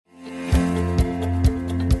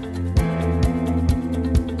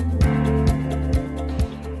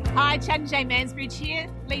Chad and Jay Mansbridge here,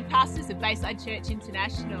 lead pastors of Bayside Church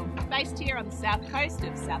International, based here on the south coast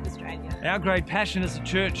of South Australia. Our great passion as a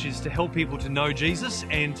church is to help people to know Jesus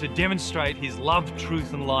and to demonstrate his love,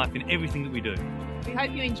 truth and life in everything that we do. We hope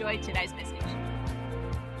you enjoyed today's message.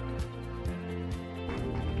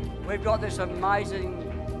 We've got this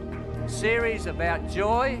amazing series about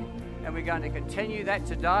joy, and we're going to continue that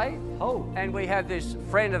today. And we have this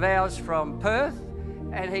friend of ours from Perth,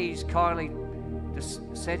 and he's kindly just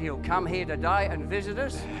said he'll come here today and visit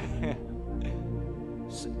us.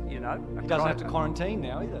 You know, he doesn't have to quarantine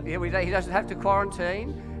now either. Yeah, he doesn't have to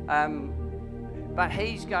quarantine, but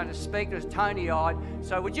he's going to speak to us, Tony Ide.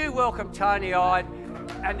 So would you welcome Tony Ide?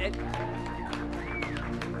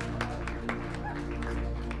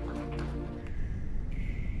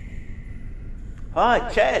 Hi,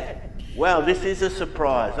 Chad. Wow, this is a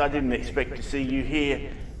surprise. I didn't expect to see you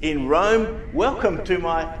here in Rome. Welcome to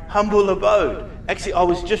my humble abode. Actually, I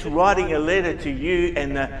was just writing a letter to you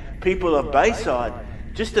and the people of Bayside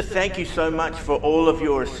just to thank you so much for all of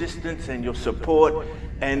your assistance and your support.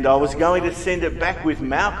 And I was going to send it back with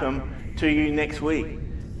Malcolm to you next week.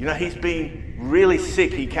 You know, he's been really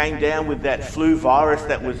sick. He came down with that flu virus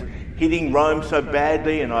that was hitting Rome so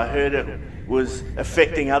badly, and I heard it was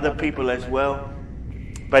affecting other people as well.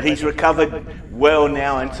 But he's recovered well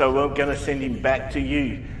now, and so we're going to send him back to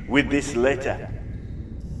you with this letter.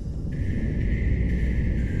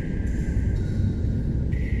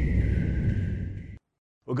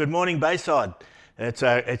 Well, good morning, Bayside.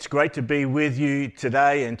 It's great to be with you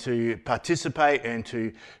today and to participate and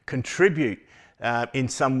to contribute in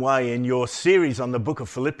some way in your series on the book of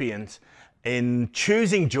Philippians in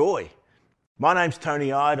choosing joy. My name's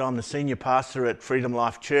Tony Ide. I'm the senior pastor at Freedom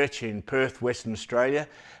Life Church in Perth, Western Australia.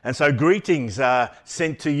 And so greetings are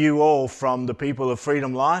sent to you all from the people of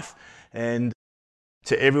Freedom Life and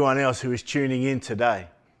to everyone else who is tuning in today.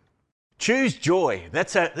 Choose joy.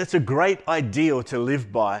 That's a great ideal to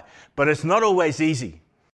live by, but it's not always easy.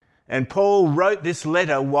 And Paul wrote this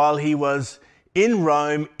letter while he was in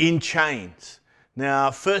Rome in chains.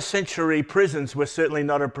 Now, first century prisons were certainly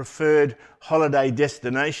not a preferred holiday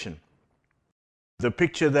destination. The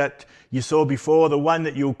picture that you saw before, the one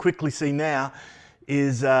that you'll quickly see now,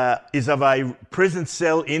 is of a prison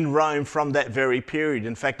cell in Rome from that very period.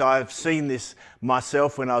 In fact, I've seen this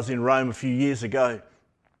myself when I was in Rome a few years ago.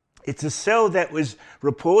 It's a cell that was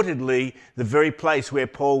reportedly the very place where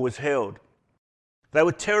Paul was held. They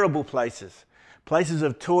were terrible places, places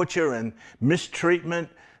of torture and mistreatment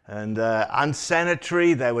and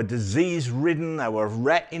unsanitary. They were disease-ridden. They were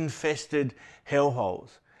rat-infested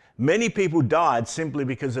hellholes. Many people died simply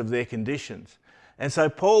because of their conditions. And so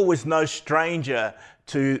Paul was no stranger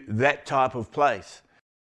to that type of place.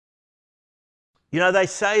 You know, they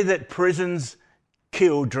say that prisons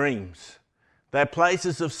kill dreams. They're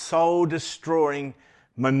places of soul-destroying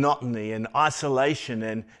monotony and isolation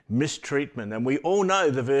and mistreatment. And we all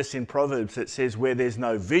know the verse in Proverbs that says, where there's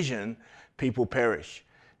no vision, people perish.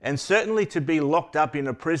 And certainly to be locked up in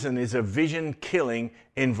a prison is a vision-killing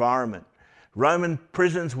environment. Roman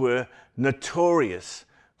prisons were notorious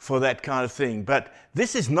for that kind of thing. But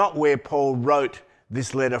this is not where Paul wrote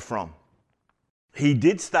this letter from. He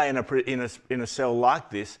did stay in a cell like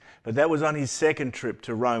this, but that was on his second trip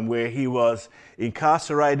to Rome, where he was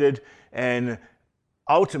incarcerated and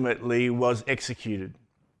ultimately was executed.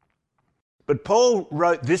 But Paul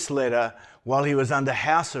wrote this letter while he was under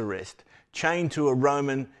house arrest, chained to a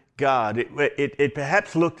Roman guard. It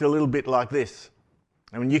perhaps looked a little bit like this.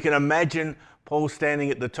 I mean, you can imagine Paul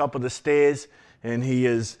standing at the top of the stairs, and he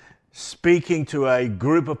is speaking to a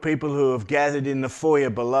group of people who have gathered in the foyer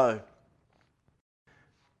below.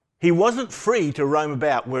 He wasn't free to roam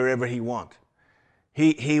about wherever he wanted.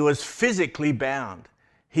 He was physically bound.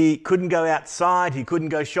 He couldn't go outside, he couldn't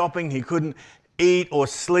go shopping, he couldn't eat or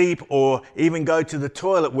sleep or even go to the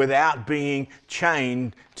toilet without being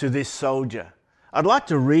chained to this soldier. I'd like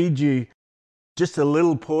to read you just a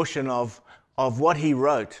little portion of what he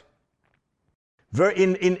wrote.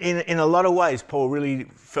 In a lot of ways, Paul really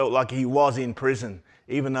felt like he was in prison,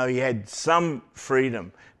 even though he had some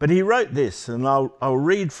freedom. But he wrote this, and I'll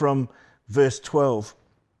read from verse 12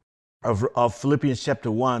 of Philippians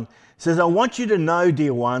chapter 1. It says, I want you to know,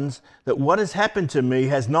 dear ones, that what has happened to me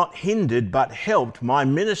has not hindered but helped my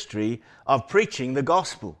ministry of preaching the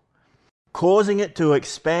gospel, causing it to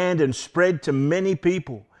expand and spread to many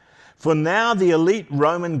people. For now the elite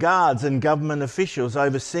Roman guards and government officials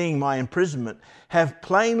overseeing my imprisonment have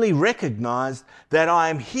plainly recognized that I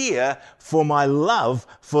am here for my love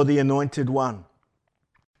for the Anointed One.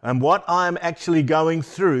 And what I am actually going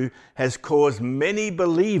through has caused many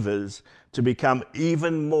believers to become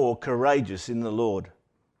even more courageous in the Lord.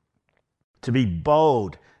 to be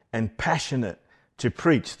bold and passionate to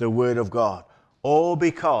preach the word of God, all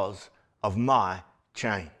because of my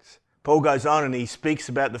chains. Paul goes on and he speaks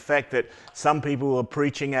about the fact that some people were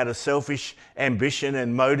preaching out of selfish ambition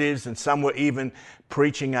and motives, and some were even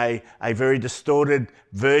preaching a very distorted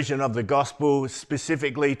version of the gospel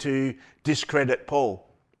specifically to discredit Paul.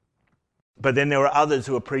 But then there were others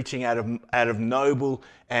who were preaching out of noble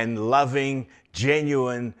and loving,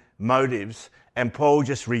 genuine motives, and Paul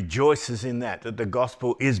just rejoices in that the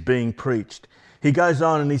gospel is being preached. He goes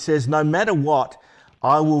on and he says, no matter what,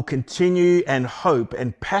 I will continue and hope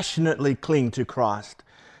and passionately cling to Christ,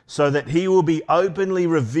 so that he will be openly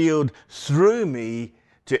revealed through me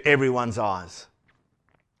to everyone's eyes.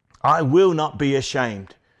 I will not be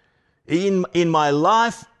ashamed. In my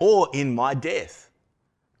life or in my death,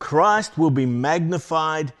 Christ will be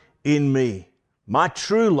magnified in me. My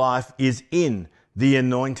true life is in the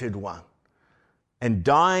Anointed One. And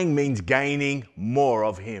dying means gaining more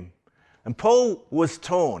of him. And Paul was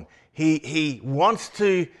torn. He wants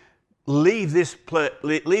to leave this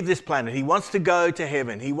planet. He wants to go to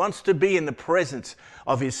heaven. He wants to be in the presence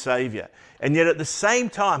of his Savior. And yet at the same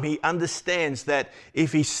time, he understands that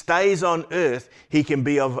if he stays on earth, he can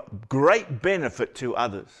be of great benefit to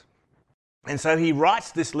others. And so he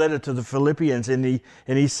writes this letter to the Philippians, and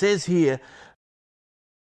he says here,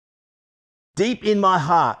 deep in my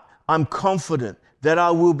heart, I'm confident that I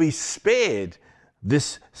will be spared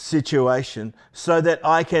this situation so that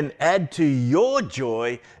I can add to your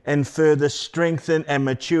joy and further strengthen and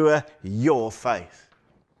mature your faith.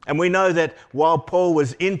 And we know that while Paul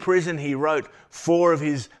was in prison, he wrote 4 of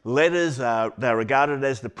his letters. They're regarded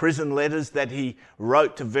as the prison letters that he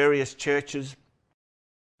wrote to various churches.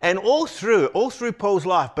 And all through Paul's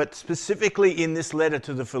life, but specifically in this letter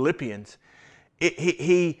to the Philippians,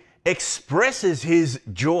 he expresses his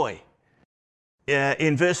joy.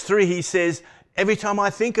 In verse 3, he says, every time I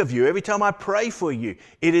think of you, every time I pray for you,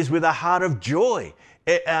 it is with a heart of joy.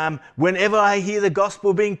 Whenever I hear the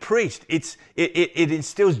gospel being preached, it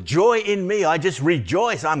instills joy in me. I just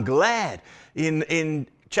rejoice. I'm glad. In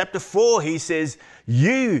chapter 4, he says,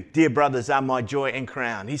 you, dear brothers, are my joy and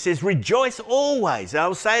crown. He says, rejoice always. I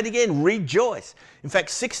will say it again, rejoice. In fact,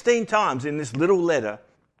 16 times in this little letter,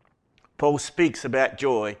 Paul speaks about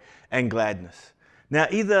joy and gladness. Now,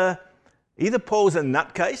 either Paul's a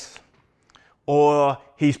nutcase, or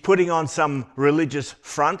he's putting on some religious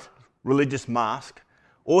front, religious mask,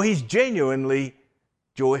 or he's genuinely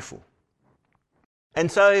joyful. And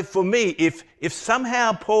so for me, if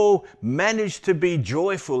somehow Paul managed to be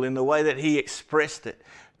joyful in the way that he expressed it,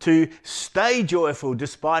 to stay joyful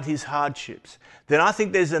despite his hardships, then I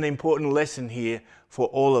think there's an important lesson here for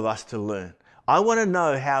all of us to learn. I want to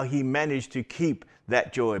know how he managed to keep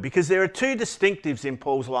that joy, because there are 2 distinctives in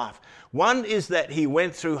Paul's life. One is that he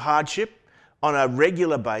went through hardship on a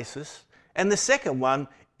regular basis, and the second one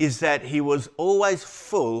is that he was always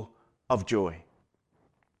full of joy.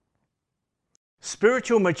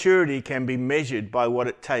 Spiritual maturity can be measured by what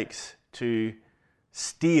it takes to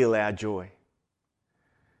steal our joy.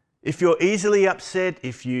 If you're easily upset,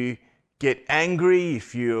 if you get angry,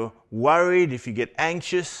 if you're worried, if you get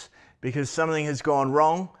anxious because something has gone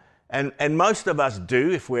wrong, and most of us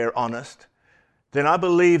do if we're honest, then I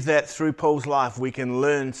believe that through Paul's life we can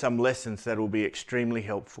learn some lessons that will be extremely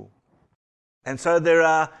helpful. And so there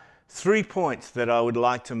are 3 points that I would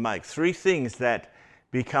like to make, 3 things that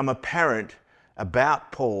become apparent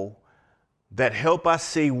about Paul that help us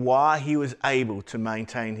see why he was able to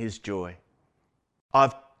maintain his joy.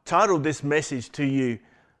 I've titled this message to you,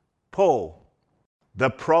 Paul, the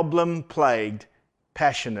problem-plagued,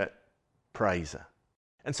 passionate praiser.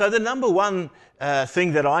 And so the number one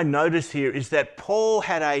thing that I notice here is that Paul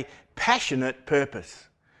had a passionate purpose.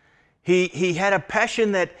 He had a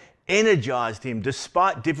passion that energized him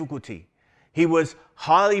despite difficulty. He was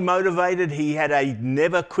highly motivated. He had a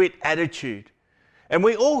never quit attitude. And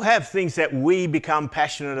we all have things that we become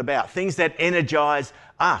passionate about, things that energize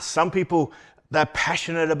us. Some people, they're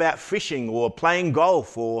passionate about fishing or playing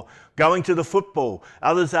golf or going to the football.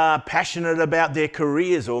 Others are passionate about their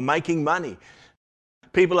careers or making money.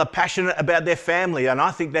 People are passionate about their family, and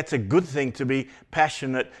I think that's a good thing to be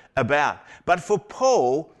passionate about. But for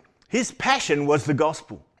Paul, his passion was the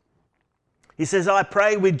gospel. He says, I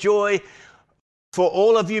pray with joy for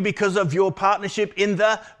all of you because of your partnership in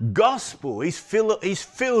the gospel. He's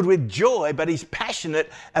filled with joy, but he's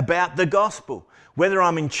passionate about the gospel. Whether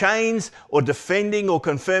I'm in chains or defending or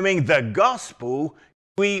confirming the gospel,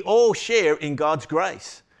 we all share in God's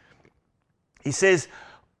grace. He says,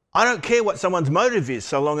 I don't care what someone's motive is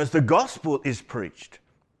so long as the gospel is preached.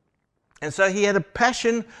 And so he had a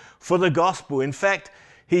passion for the gospel. In fact,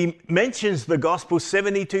 He mentions the gospel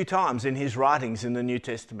 72 times in his writings in the New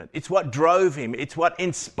Testament. It's what drove him. It's what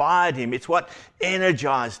inspired him. It's what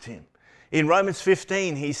energized him. In Romans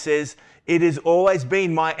 15, he says, "It has always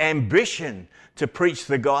been my ambition to preach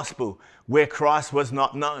the gospel where Christ was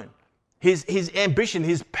not known." His ambition,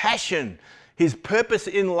 his passion, his purpose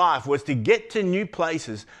in life was to get to new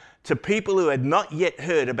places, to people who had not yet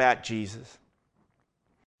heard about Jesus.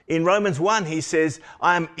 In Romans 1, he says,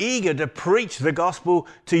 "I am eager to preach the gospel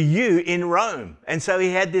to you in Rome." And so he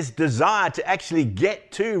had this desire to actually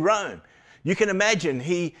get to Rome. You can imagine,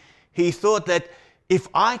 he thought that if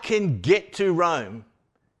I can get to Rome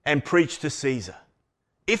and preach to Caesar,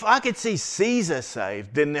 if I could see Caesar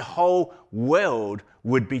saved, then the whole world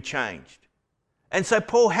would be changed. And so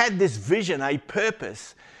Paul had this vision, a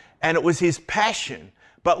purpose, and it was his passion.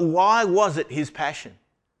 But why was it his passion?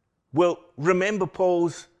 Well, remember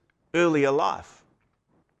Paul's earlier life.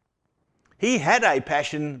 He had a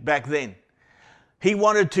passion back then. He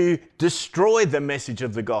wanted to destroy the message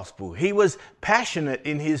of the gospel. He was passionate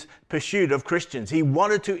in his pursuit of Christians. He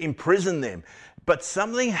wanted to imprison them. But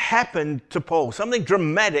something happened to Paul. Something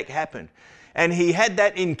dramatic happened. And he had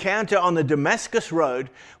that encounter on the Damascus Road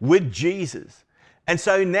with Jesus. And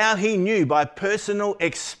so now he knew by personal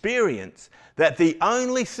experience that the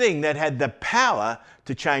only thing that had the power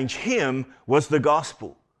to change him was the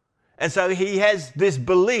gospel. And so he has this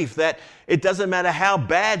belief that it doesn't matter how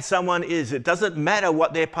bad someone is, it doesn't matter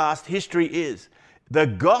what their past history is, the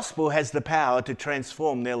gospel has the power to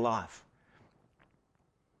transform their life.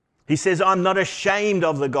 He says, "I'm not ashamed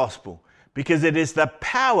of the gospel because it is the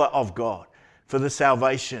power of God for the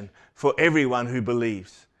salvation for everyone who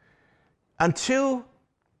believes." Until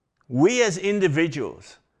we as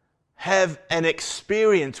individuals have an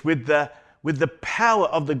experience with the power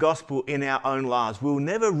of the gospel in our own lives, we'll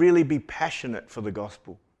never really be passionate for the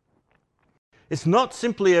gospel. It's not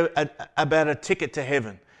simply about a ticket to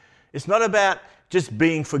heaven. It's not about just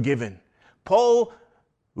being forgiven. Paul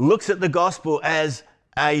looks at the gospel as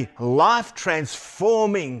a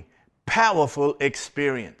life-transforming, powerful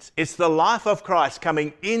experience. It's the life of Christ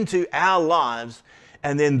coming into our lives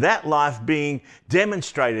and then that life being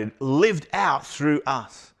demonstrated, lived out through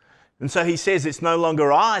us. And so he says, "It's no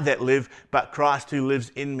longer I that live, but Christ who lives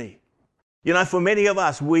in me." You know, for many of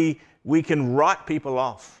us, we can write people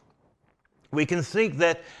off. We can think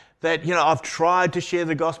that, I've tried to share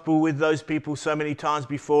the gospel with those people so many times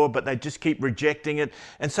before, but they just keep rejecting it.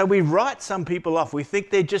 And so we write some people off. We think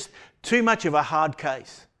they're just too much of a hard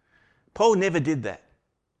case. Paul never did that.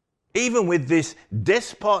 Even with this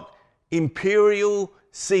despot, imperial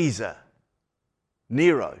Caesar,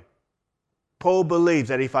 Nero, Paul believed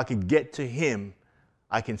that if I could get to him,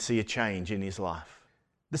 I can see a change in his life.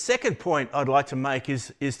 The second point I'd like to make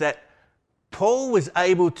is that Paul was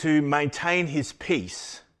able to maintain his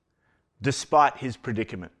peace despite his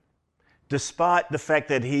predicament, despite the fact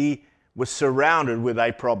that he was surrounded with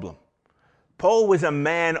a problem. Paul was a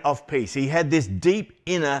man of peace. He had this deep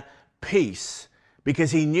inner peace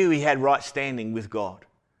because he knew he had right standing with God.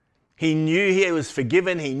 He knew he was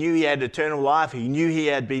forgiven. He knew he had eternal life. He knew he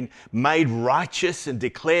had been made righteous and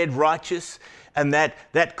declared righteous. And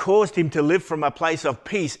that caused him to live from a place of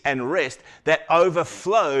peace and rest that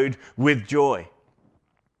overflowed with joy.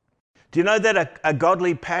 Do you know that a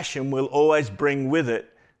godly passion will always bring with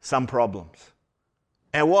it some problems?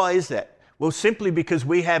 And why is that? Well, simply because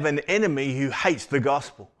we have an enemy who hates the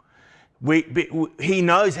gospel. He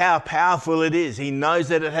knows how powerful it is. He knows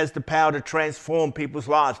that it has the power to transform people's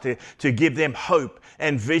lives, to give them hope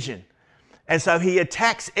and vision. And so he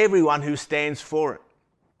attacks everyone who stands for it.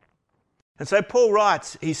 And so Paul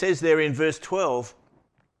writes, he says there in verse 12,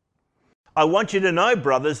 "I want you to know,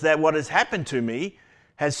 brothers, that what has happened to me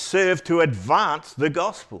has served to advance the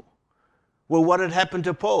gospel." Well, what had happened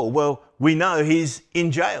to Paul? Well, we know he's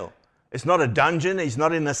in jail. It's not a dungeon. He's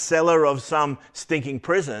not in the cellar of some stinking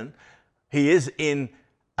prison. He is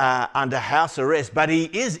under house arrest, but he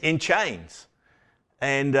is in chains.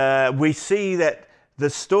 And we see that the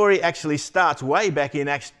story actually starts way back in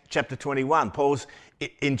Acts chapter 21. Paul's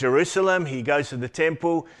in Jerusalem. He goes to the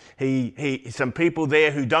temple. Some people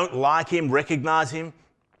there who don't like him recognize him.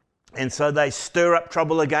 And so they stir up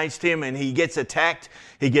trouble against him, and he gets attacked.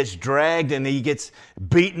 He gets dragged and he gets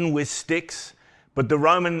beaten with sticks. But the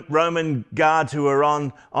Roman guards who are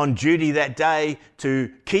on duty that day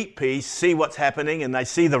to keep peace see what's happening, and they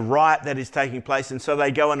see the riot that is taking place. And so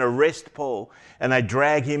they go and arrest Paul, and they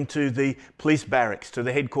drag him to the police barracks, to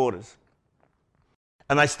the headquarters.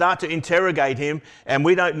 And they start to interrogate him, and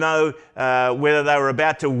we don't know whether they were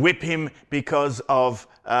about to whip him because of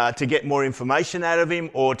to get more information out of him,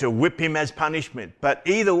 or to whip him as punishment. But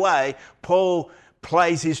either way, Paul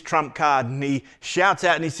plays his trump card and he shouts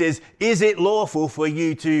out and he says, "Is it lawful for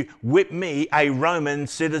you to whip me, a Roman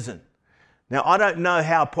citizen?" Now, I don't know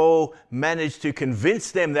how Paul managed to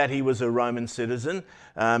convince them that he was a Roman citizen.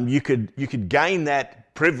 You could gain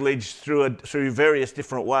that privilege through various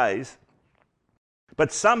different ways.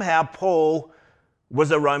 But somehow Paul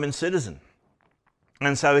was a Roman citizen.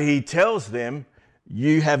 And so he tells them,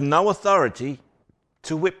 "You have no authority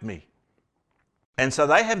to whip me." And so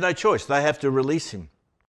they have no choice. They have to release him.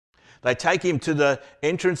 They take him to the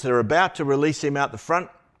entrance. They're about to release him out the front.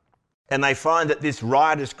 And they find that this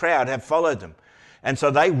riotous crowd have followed them. And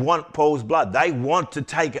so they want Paul's blood. They want to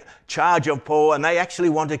take charge of Paul, and they actually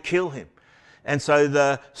want to kill him. And so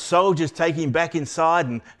the soldiers take him back inside,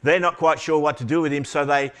 and they're not quite sure what to do with him. So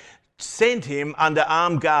they sent him under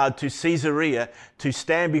armed guard to Caesarea to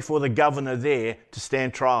stand before the governor there to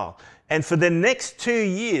stand trial. And for the next 2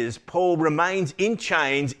 years, Paul remains in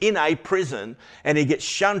chains in a prison, and he gets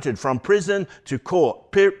shunted from prison to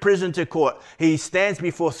court, prison to court. He stands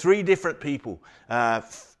before 3 different people,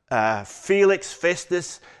 Felix,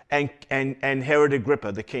 Festus, and Herod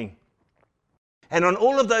Agrippa, the king. And on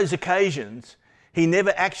all of those occasions, he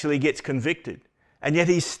never actually gets convicted. And yet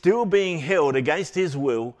he's still being held against his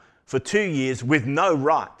will for 2 years with no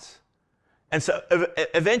rights. And so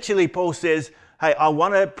eventually Paul says, "Hey, I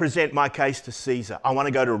want to present my case to Caesar. I want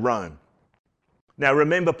to go to Rome." Now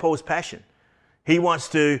remember Paul's passion. He wants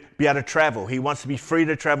to be able to travel. He wants to be free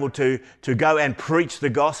to travel to go and preach the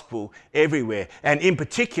gospel everywhere. And in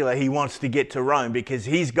particular, he wants to get to Rome because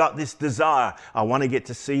he's got this desire. I want to get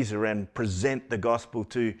to Caesar and present the gospel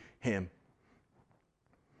to him.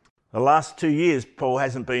 The last 2 years, Paul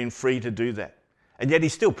hasn't been free to do that. And yet he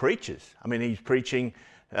still preaches. I mean, he's preaching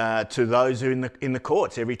to those who are in the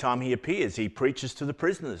courts every time he appears. He preaches to the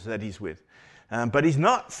prisoners that he's with. But he's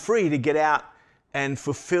not free to get out and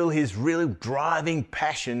fulfill his really driving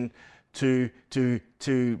passion to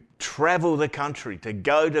travel the country, to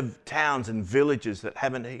go to towns and villages that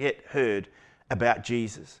haven't yet heard about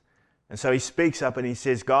Jesus. And so he speaks up and he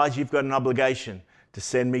says, "Guys, you've got an obligation to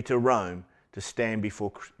send me to Rome to stand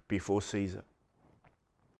before Caesar."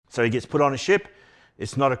 So he gets put on a ship.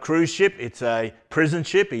 It's not a cruise ship, it's a prison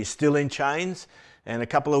ship. He's still in chains. And a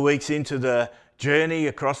couple of weeks into the journey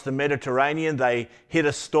across the Mediterranean, they hit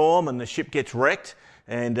a storm and the ship gets wrecked.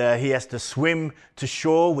 And he has to swim to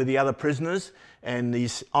shore with the other prisoners. And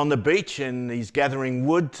he's on the beach and he's gathering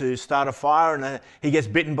wood to start a fire. And he gets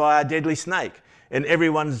bitten by a deadly snake. And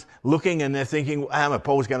everyone's looking and they're thinking,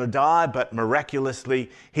 Paul's going to die. But miraculously,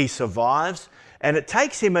 he survives. And it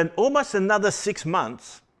takes him almost another 6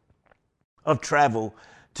 months of travel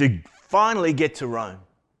to finally get to Rome.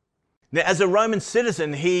 Now, as a Roman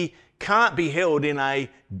citizen, he can't be held in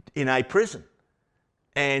a prison.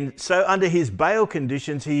 And so under his bail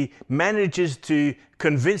conditions, he manages to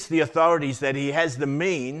convince the authorities that he has the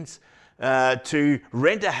means to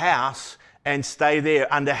rent a house and stay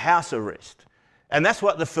there under house arrest. And that's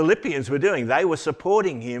what the Philippians were doing. They were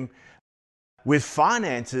supporting him with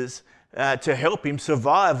finances to help him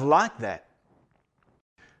survive like that.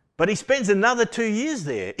 But he spends another 2 years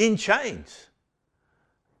there in chains.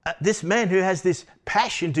 This man who has this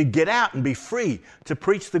passion to get out and be free to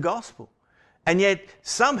preach the gospel. And yet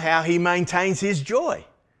somehow he maintains his joy.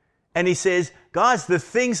 And he says, "Guys, the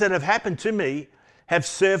things that have happened to me have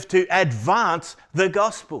served to advance the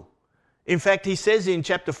gospel." In fact, he says in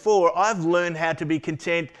chapter 4, "I've learned how to be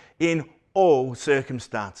content in all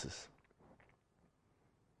circumstances."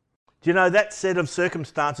 Do you know, that set of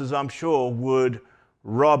circumstances, I'm sure, would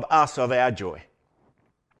rob us of our joy.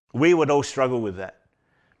 We would all struggle with that.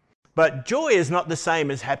 But joy is not the same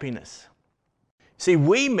as happiness. See,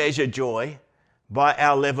 we measure joy by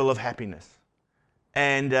our level of happiness.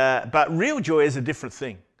 But real joy is a different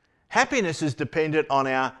thing. Happiness is dependent on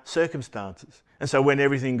our circumstances. And so when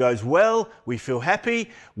everything goes well, we feel happy.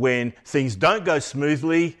 When things don't go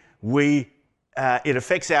smoothly, it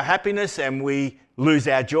affects our happiness and we lose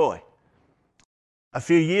our joy. A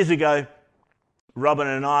few years ago, Robin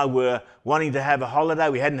and I were wanting to have a holiday.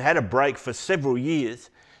 We hadn't had a break for several years.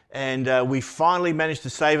 And we finally managed to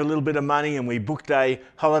save a little bit of money and we booked a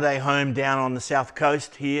holiday home down on the south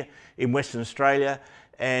coast here in Western Australia.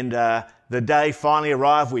 And the day finally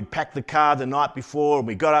arrived. We'd packed the car the night before and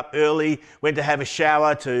we got up early, went to have a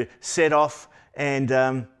shower to set off, and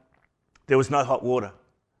there was no hot water.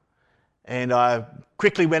 And I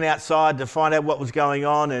quickly went outside to find out what was going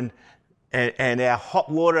on, and our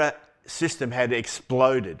hot water system had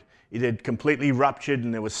exploded. It had completely ruptured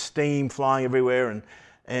and there was steam flying everywhere.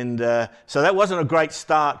 And so that wasn't a great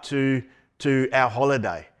start to our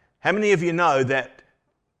holiday. How many of you know that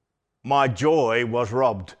my joy was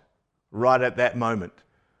robbed right at that moment.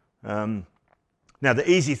 Now, the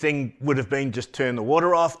easy thing would have been just turn the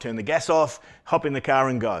water off, turn the gas off, hop in the car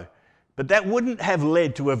and go. But that wouldn't have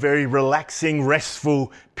led to a very relaxing,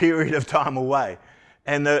 restful period of time away.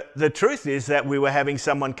 And the truth is that we were having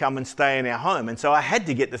someone come and stay in our home. And so I had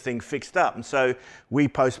to get the thing fixed up. And so we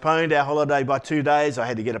postponed our holiday by 2 days. I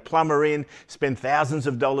had to get a plumber in, spend thousands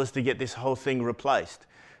of dollars to get this whole thing replaced.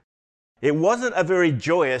 It wasn't a very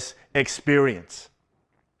joyous experience.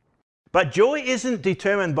 But joy isn't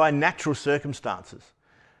determined by natural circumstances.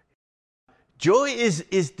 Joy is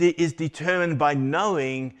determined by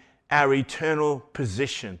knowing our eternal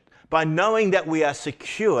position, by knowing that we are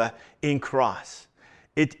secure in Christ.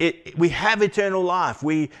 We have eternal life.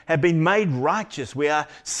 We have been made righteous. We are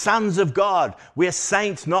sons of God. We are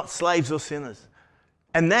saints, not slaves or sinners.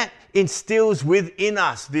 And that instills within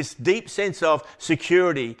us this deep sense of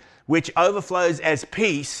security, which overflows as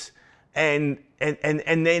peace and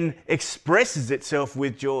then expresses itself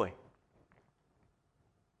with joy.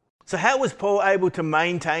 So how was Paul able to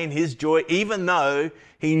maintain his joy even though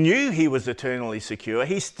he knew he was eternally secure?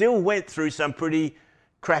 He still went through some pretty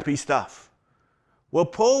crappy stuff. Well,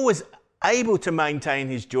 Paul was able to maintain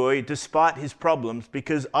his joy despite his problems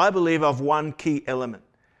because I believe of one key element.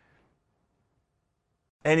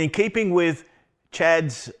 And in keeping with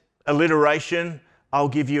Chad's alliteration, I'll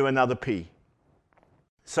give you another P.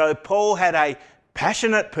 So Paul had a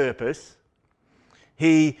passionate purpose.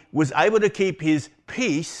 He was able to keep his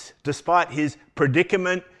peace despite his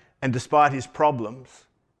predicament and despite his problems.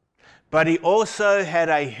 But he also had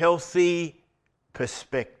a healthy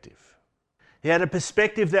perspective. He had a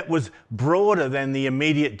perspective that was broader than the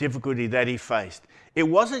immediate difficulty that he faced. It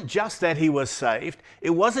wasn't just that he was saved.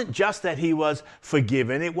 It wasn't just that he was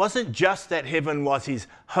forgiven. It wasn't just that heaven was his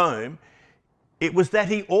home. It was that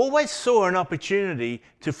he always saw an opportunity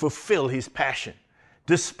to fulfill his passion,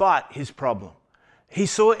 despite his problem. He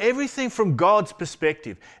saw everything from God's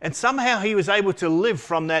perspective, and somehow he was able to live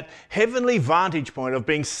from that heavenly vantage point of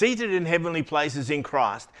being seated in heavenly places in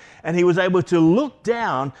Christ, and he was able to look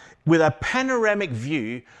down with a panoramic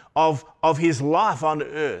view of his life on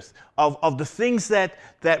earth, of the things that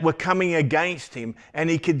were coming against him, and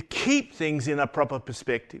he could keep things in a proper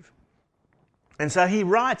perspective. And so he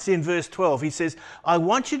writes in verse 12, he says, I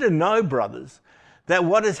want you to know, brothers, that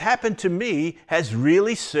what has happened to me has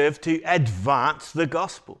really served to advance the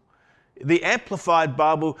gospel. The Amplified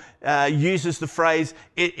Bible uses the phrase,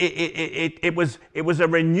 it was a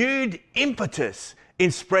renewed impetus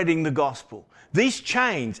in spreading the gospel. These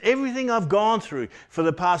chains, everything I've gone through for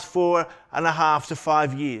the past 4.5 to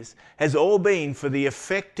 5 years, has all been for the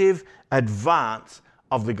effective advance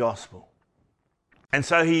of the gospel. And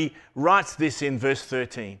so he writes this in verse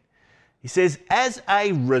 13. He says, as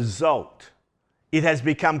a result, it has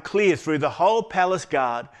become clear through the whole palace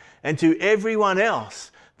guard and to everyone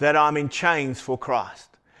else that I'm in chains for Christ.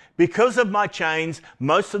 Because of my chains,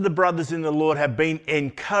 most of the brothers in the Lord have been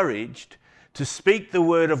encouraged to speak the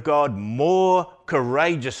word of God more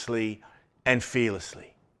courageously and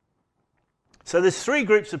fearlessly. So there's 3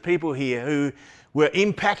 groups of people here who were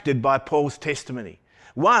impacted by Paul's testimony.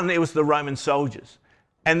 One, it was the Roman soldiers.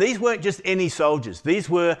 And these weren't just any soldiers. These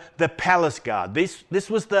were the palace guard. This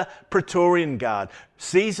was the Praetorian Guard,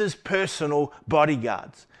 Caesar's personal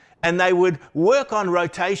bodyguards. And they would work on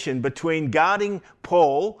rotation between guarding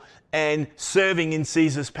Paul and serving in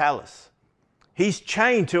Caesar's palace. He's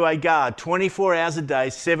chained to a guard 24 hours a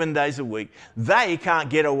day, 7 days a week. They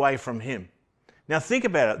can't get away from him. Now think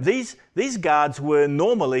about it. These guards were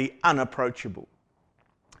normally unapproachable.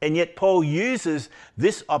 And yet Paul uses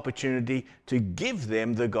this opportunity to give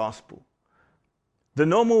them the gospel. The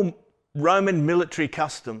normal Roman military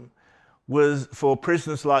custom was for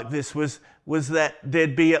prisoners like this was that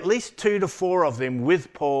there'd be at least 2 to 4 of them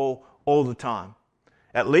with Paul all the time.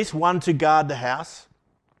 At least one to guard the house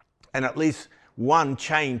and at least one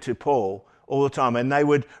chained to Paul all the time. And they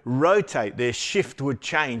would rotate. Their shift would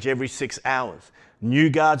change every 6 hours. New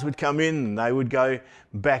guards would come in and they would go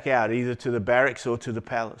back out either to the barracks or to the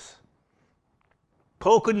palace.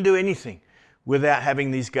 Paul couldn't do anything without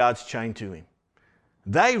having these guards chained to him.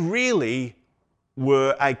 They really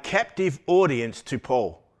were a captive audience to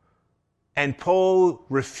Paul, and Paul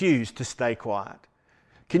refused to stay quiet.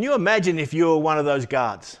 Can you imagine if you're one of those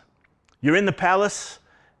guards? You're in the palace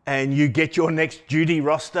and you get your next duty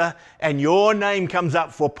roster and your name comes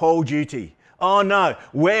up for Paul duty. Oh no,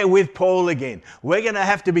 we're with Paul again. We're going to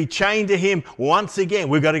have to be chained to him once again.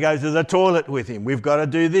 We've got to go to the toilet with him. We've got to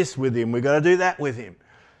do this with him. We've got to do that with him.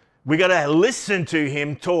 We've got to listen to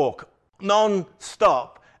him talk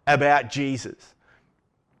non-stop about Jesus.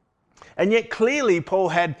 And yet clearly Paul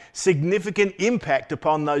had significant impact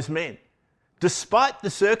upon those men. Despite the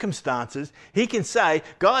circumstances, he can say,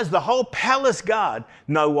 guys, the whole palace guard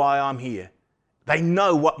know why I'm here. They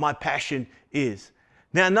know what my passion is.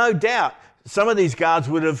 Now, no doubt, some of these guards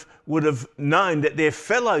would have known that their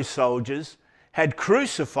fellow soldiers had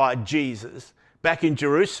crucified Jesus back in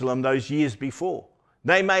Jerusalem those years before.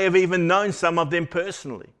 They may have even known some of them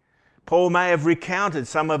personally. Paul may have recounted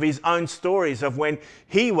some of his own stories of when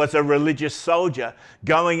he was a religious soldier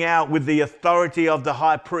going out with the authority of the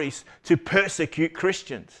high priest to persecute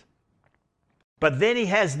Christians. But then he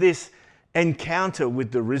has this encounter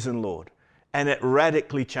with the risen Lord, and it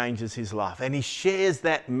radically changes his life. And he shares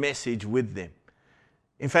that message with them.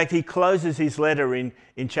 In fact, he closes his letter in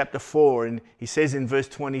chapter 4, and he says in verse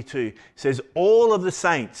 22, he says, all of the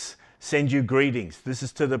saints send you greetings. This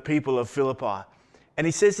is to the people of Philippi. And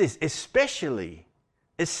he says this, especially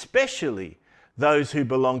those who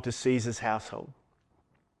belong to Caesar's household.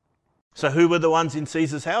 So who were the ones in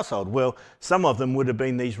Caesar's household? Well, some of them would have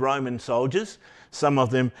been these Roman soldiers. Some of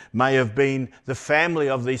them may have been the family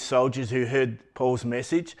of these soldiers who heard Paul's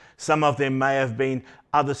message. Some of them may have been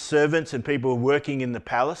other servants and people working in the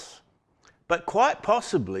palace. But quite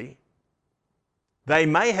possibly, they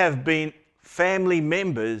may have been family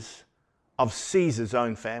members of Caesar's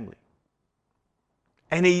own family.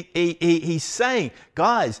 And he's saying,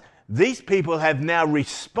 guys, these people have now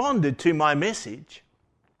responded to my message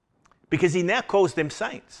because he now calls them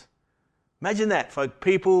saints. Imagine that, folks.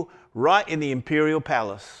 People right in the imperial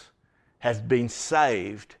palace have been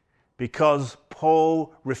saved because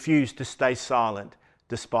Paul refused to stay silent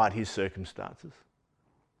despite his circumstances.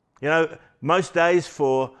 You know, most days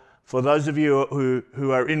for those of you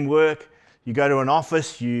who are in work, you go to an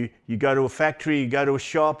office, you go to a factory, you go to a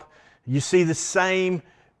shop, you see the same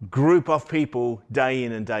group of people day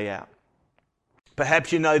in and day out.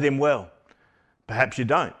 Perhaps you know them well, perhaps you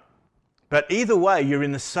don't. But either way, you're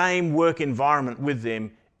in the same work environment with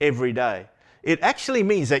them every day. It actually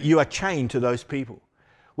means that you are chained to those people.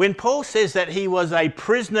 When Paul says that he was a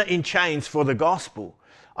prisoner in chains for the gospel,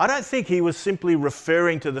 I don't think he was simply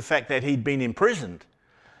referring to the fact that he'd been imprisoned.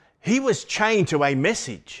 He was chained to a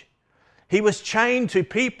message. He was chained to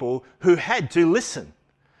people who had to listen.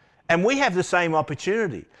 And we have the same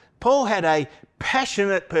opportunity. Paul had a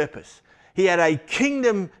passionate purpose. He had a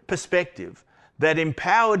kingdom perspective that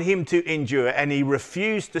empowered him to endure, and he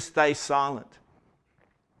refused to stay silent.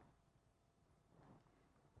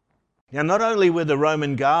 Now, not only were the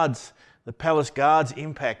Roman guards, the palace guards,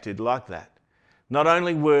 impacted like that, not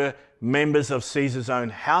only were members of Caesar's own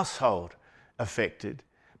household affected,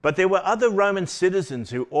 but there were other Roman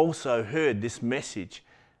citizens who also heard this message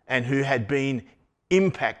and who had been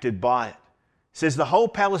impacted by it. It says the whole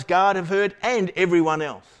palace guard have heard and everyone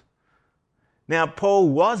else. Now, Paul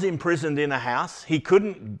was imprisoned in a house. He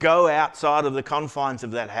couldn't go outside of the confines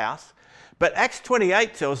of that house. But Acts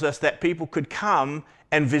 28 tells us that people could come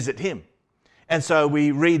and visit him. And so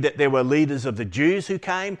we read that there were leaders of the Jews who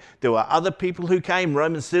came. There were other people who came,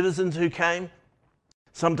 Roman citizens who came.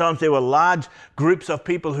 Sometimes there were large groups of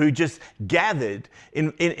people who just gathered.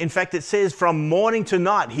 In fact, it says from morning to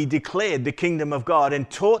night, he declared the kingdom of God and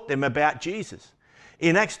taught them about Jesus.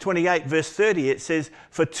 In Acts 28, verse 30, it says,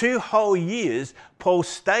 for 2 whole years, Paul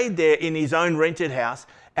stayed there in his own rented house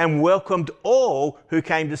and welcomed all who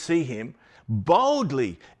came to see him.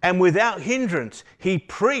 Boldly and without hindrance, he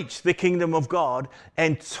preached the kingdom of God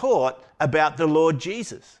and taught about the Lord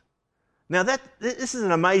Jesus. Now, this is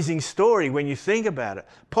an amazing story when you think about it.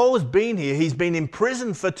 Paul's been here. He's been in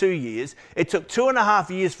prison for 2 years. It took 2.5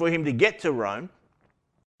 years for him to get to Rome.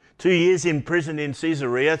 2 years in prison in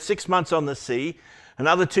Caesarea, 6 months on the sea,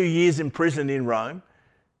 another 2 years in prison in Rome.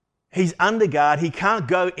 He's under guard. He can't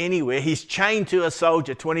go anywhere. He's chained to a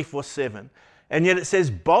soldier 24/7. And yet it says,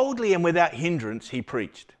 boldly and without hindrance, he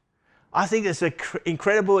preached. I think it's an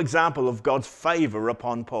incredible example of God's favor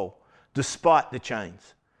upon Paul, despite the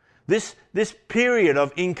chains. This period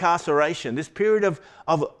of incarceration, this period of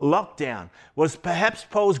lockdown was perhaps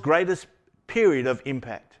Paul's greatest period of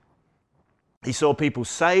impact. He saw people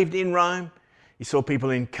saved in Rome. He saw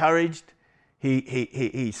people encouraged.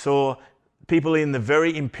 He saw people in the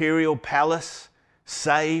very imperial palace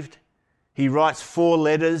saved. He writes 4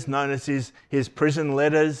 letters known as his prison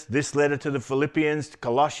letters. This letter to the Philippians,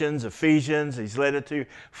 Colossians, Ephesians, his letter to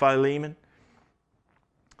Philemon.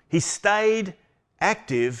 He stayed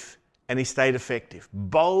active and he stayed effective,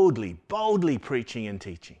 boldly preaching and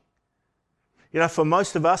teaching. You know, for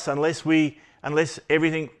most of us, unless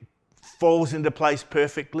everything falls into place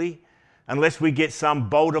perfectly, unless we get some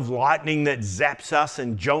bolt of lightning that zaps us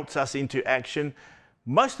and jolts us into action,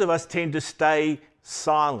 most of us tend to stay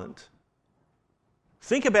silent.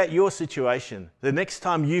 Think about your situation. The next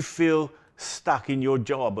time you feel stuck in your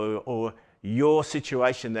job or your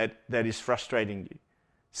situation that is frustrating you.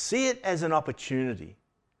 See it as an opportunity.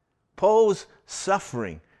 Paul's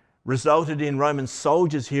suffering resulted in Roman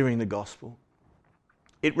soldiers hearing the gospel.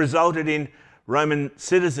 It resulted in Roman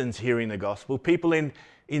citizens hearing the gospel, people in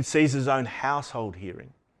Caesar's own household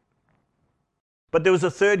hearing. But there was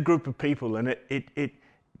a third group of people, and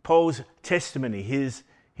Paul's testimony,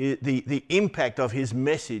 the impact of his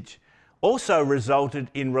message also resulted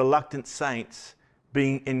in reluctant saints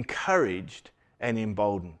being encouraged and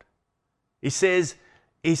emboldened. He says,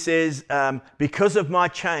 because of my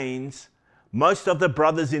chains, most of the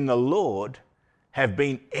brothers in the Lord have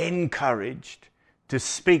been encouraged to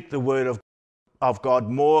speak the word of God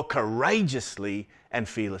more courageously and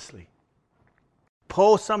fearlessly.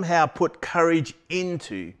 Paul somehow put courage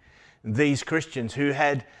into these Christians who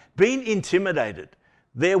had been intimidated.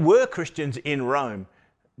 There were Christians in Rome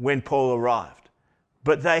when Paul arrived,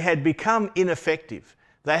 but they had become ineffective.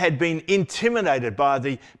 They had been intimidated by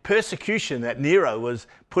the persecution that Nero was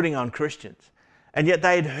putting on Christians. And yet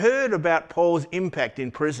they had heard about Paul's impact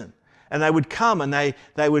in prison. And they would come and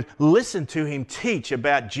they would listen to him teach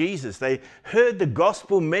about Jesus. They heard the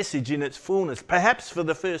gospel message in its fullness, perhaps for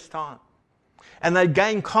the first time. And they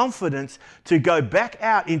gained confidence to go back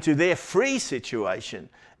out into their free situation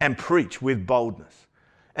and preach with boldness.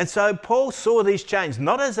 And so Paul saw these chains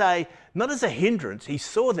not as a hindrance, he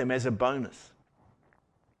saw them as a bonus.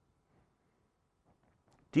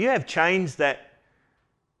 Do you have chains that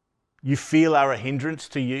you feel are a hindrance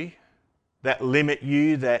to you, that limit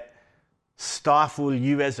you, that stifle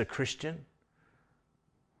you as a Christian?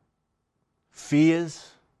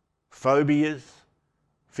 Fears, phobias,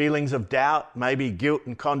 feelings of doubt, maybe guilt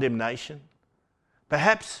and condemnation.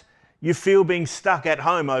 Perhaps you feel being stuck at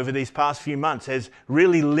home over these past few months has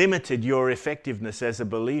really limited your effectiveness as a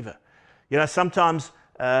believer. You know, sometimes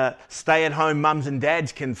stay-at-home mums and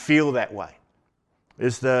dads can feel that way.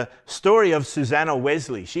 There's the story of Susanna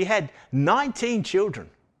Wesley. She had 19 children.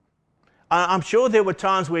 I'm sure there were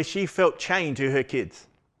times where she felt chained to her kids,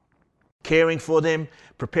 caring for them,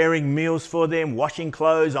 preparing meals for them, washing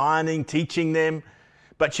clothes, ironing, teaching them.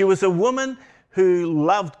 But she was a woman who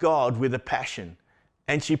loved God with a passion,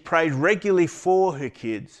 and she prayed regularly for her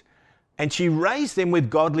kids, and she raised them with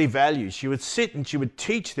godly values. She would sit and she would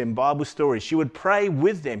teach them Bible stories. She would pray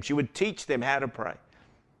with them. She would teach them how to pray.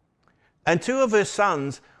 And two of her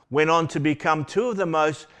sons went on to become two of the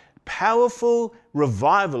most powerful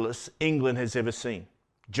revivalists England has ever seen,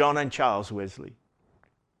 John and Charles Wesley.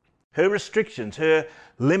 Her restrictions, her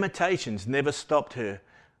limitations never stopped her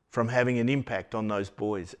from having an impact on those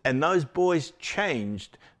boys. And those boys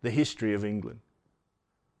changed the history of England.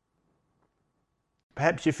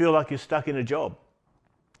 Perhaps you feel like you're stuck in a job.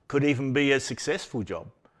 Could even be a successful job.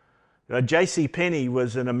 You know, J.C. Penney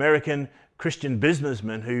was an American Christian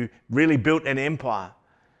businessman who really built an empire.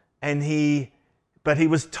 But he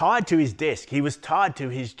was tied to his desk. He was tied to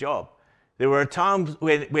his job. There were times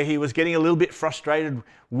where he was getting a little bit frustrated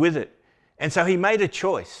with it. And so he made a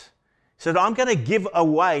choice. He said, I'm going to give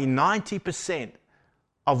away 90%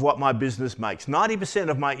 of what my business makes, 90%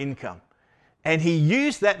 of my income. And he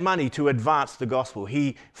used that money to advance the gospel.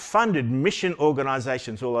 He funded mission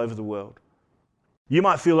organizations all over the world. You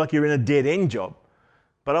might feel like you're in a dead-end job,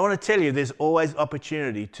 but I want to tell you there's always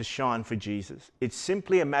opportunity to shine for Jesus. It's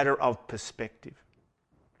simply a matter of perspective.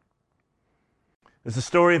 There's a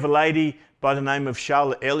story of a lady by the name of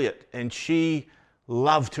Charlotte Elliott, and she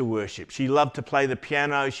loved to worship. She loved to play the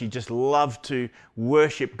piano. She just loved to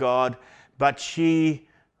worship God, but she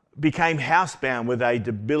became housebound with a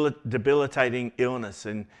debilitating illness,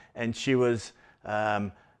 and she was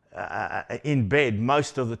in bed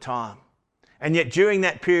most of the time. And yet during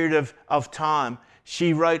that period of time,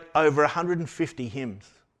 she wrote over 150 hymns.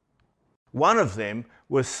 One of them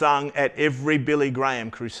was sung at every Billy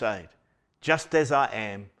Graham crusade, Just As I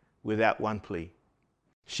Am, without one plea.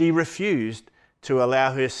 She refused to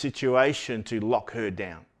allow her situation to lock her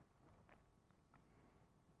down.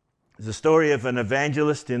 There's a story of an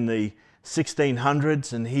evangelist in the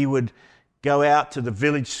 1600s, and he would go out to the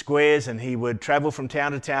village squares and he would travel from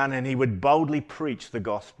town to town and he would boldly preach the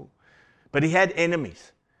gospel. But he had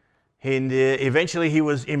enemies. And eventually he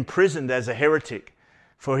was imprisoned as a heretic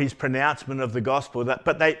for his pronouncement of the gospel.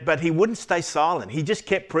 But he wouldn't stay silent. He just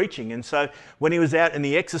kept preaching. And so when he was out in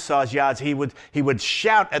the exercise yards, he would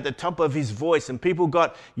shout at the top of his voice, and people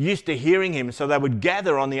got used to hearing him. So they would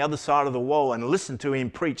gather on the other side of the wall and listen to him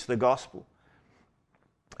preach the gospel.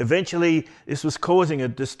 Eventually, this was causing a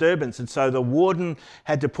disturbance, and so the warden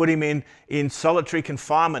had to put him in solitary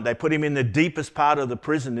confinement. They put him in the deepest part of the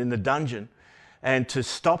prison, in the dungeon, and to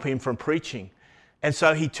stop him from preaching. And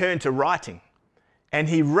so he turned to writing, and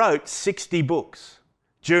he wrote 60 books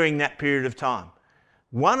during that period of time.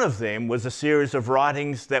 One of them was a series of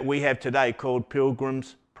writings that we have today called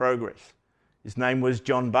Pilgrim's Progress. His name was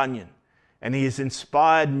John Bunyan, and he has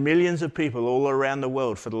inspired millions of people all around the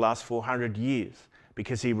world for the last 400 years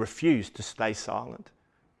because he refused to stay silent.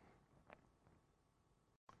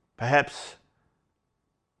 Perhaps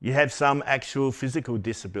you have some actual physical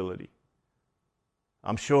disability.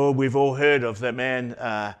 I'm sure we've all heard of that man,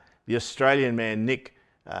 the Australian man, Nick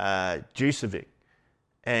Jucevic,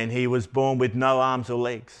 and he was born with no arms or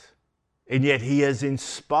legs. And yet he has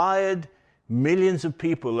inspired millions of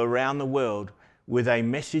people around the world with a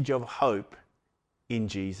message of hope in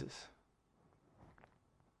Jesus.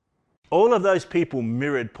 All of those people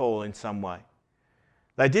mirrored Paul in some way.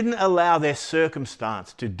 They didn't allow their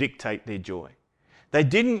circumstance to dictate their joy. They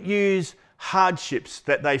didn't use hardships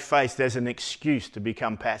that they faced as an excuse to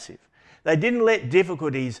become passive. They didn't let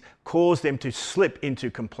difficulties cause them to slip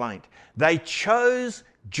into complaint. They chose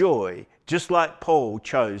joy, just like Paul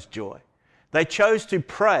chose joy. They chose to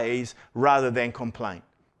praise rather than complain.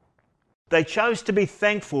 They chose to be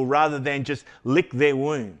thankful rather than just lick their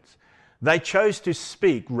wounds. They chose to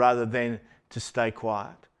speak rather than to stay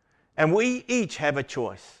quiet. And we each have a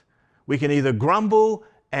choice. We can either grumble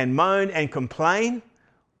and moan and complain,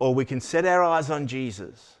 or we can set our eyes on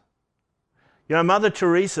Jesus. You know, Mother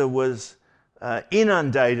Teresa was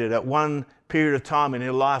inundated at one period of time in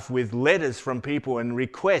her life with letters from people and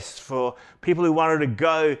requests for people who wanted to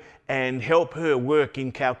go and help her work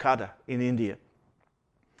in Calcutta in India.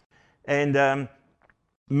 And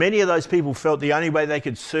many of those people felt the only way they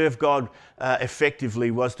could serve God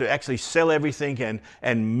effectively was to actually sell everything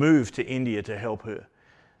and move to India to help her.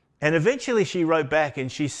 And eventually she wrote back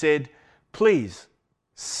and she said, please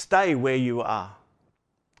stay where you are.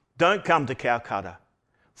 Don't come to Calcutta.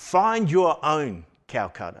 Find your own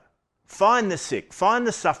Calcutta. Find the sick, find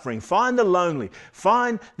the suffering, find the lonely.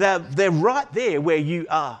 They're right there where you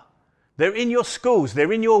are. They're in your schools,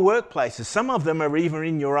 they're in your workplaces. Some of them are even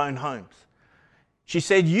in your own homes. She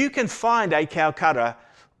said, you can find a Calcutta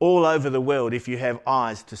all over the world if you have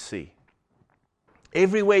eyes to see.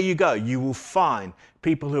 Everywhere you go, you will find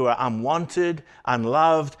people who are unwanted,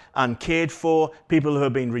 unloved, uncared for, people who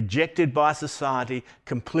have been rejected by society,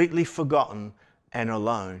 completely forgotten and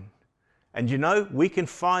alone. And you know, we can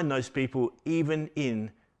find those people even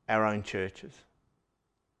in our own churches.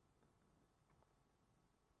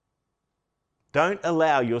 Don't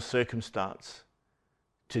allow your circumstance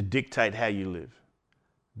to dictate how you live.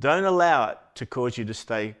 Don't allow it to cause you to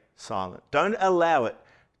stay silent. Don't allow it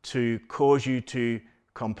to cause you to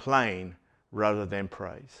complain rather than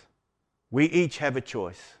praise. We each have a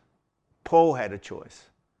choice. Paul had a choice.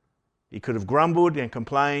 He could have grumbled and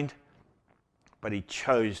complained, but he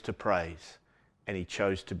chose to praise and he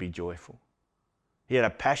chose to be joyful. He had a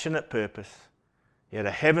passionate purpose. He had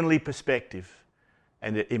a heavenly perspective,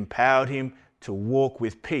 and it empowered him to walk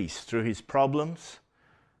with peace through his problems,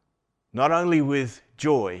 not only with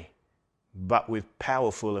joy, but with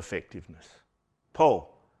powerful effectiveness.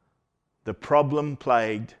 Paul, the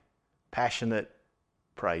problem-plagued, passionate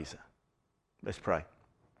praiser. Let's pray.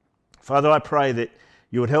 Father, I pray that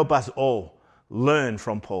you would help us all learn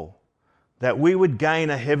from Paul, that we would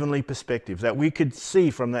gain a heavenly perspective, that we could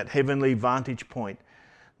see from that heavenly vantage point,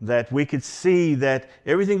 that we could see that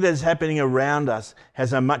everything that is happening around us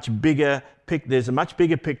has a much bigger there's a much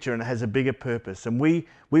bigger picture and it has a bigger purpose. And we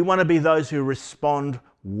want to be those who respond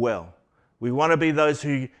well. We want to be those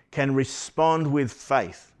who can respond with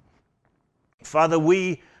faith. Father,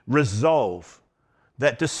 we resolve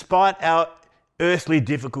that despite our earthly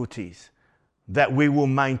difficulties, that we will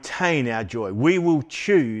maintain our joy. We will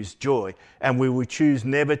choose joy, and we will choose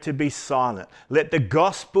never to be silent. Let the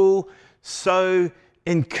gospel so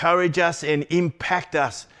encourage us and impact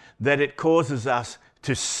us that it causes us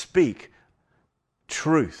to speak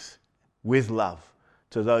truth with love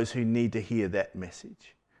to those who need to hear that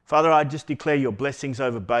message. Father, I just declare your blessings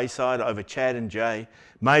over Bayside, over Chad and Jay.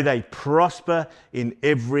 May they prosper in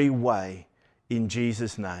every way. In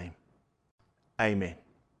Jesus' name, amen.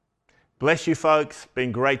 Bless you, folks.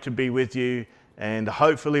 Been great to be with you. And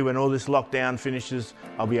hopefully when all this lockdown finishes,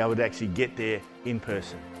 I'll be able to actually get there in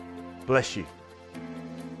person. Bless you.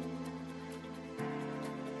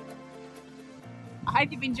 I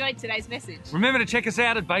hope you've enjoyed today's message. Remember to check us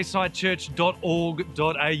out at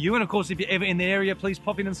baysidechurch.org.au. And of course, if you're ever in the area, please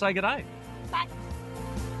pop in and say good day.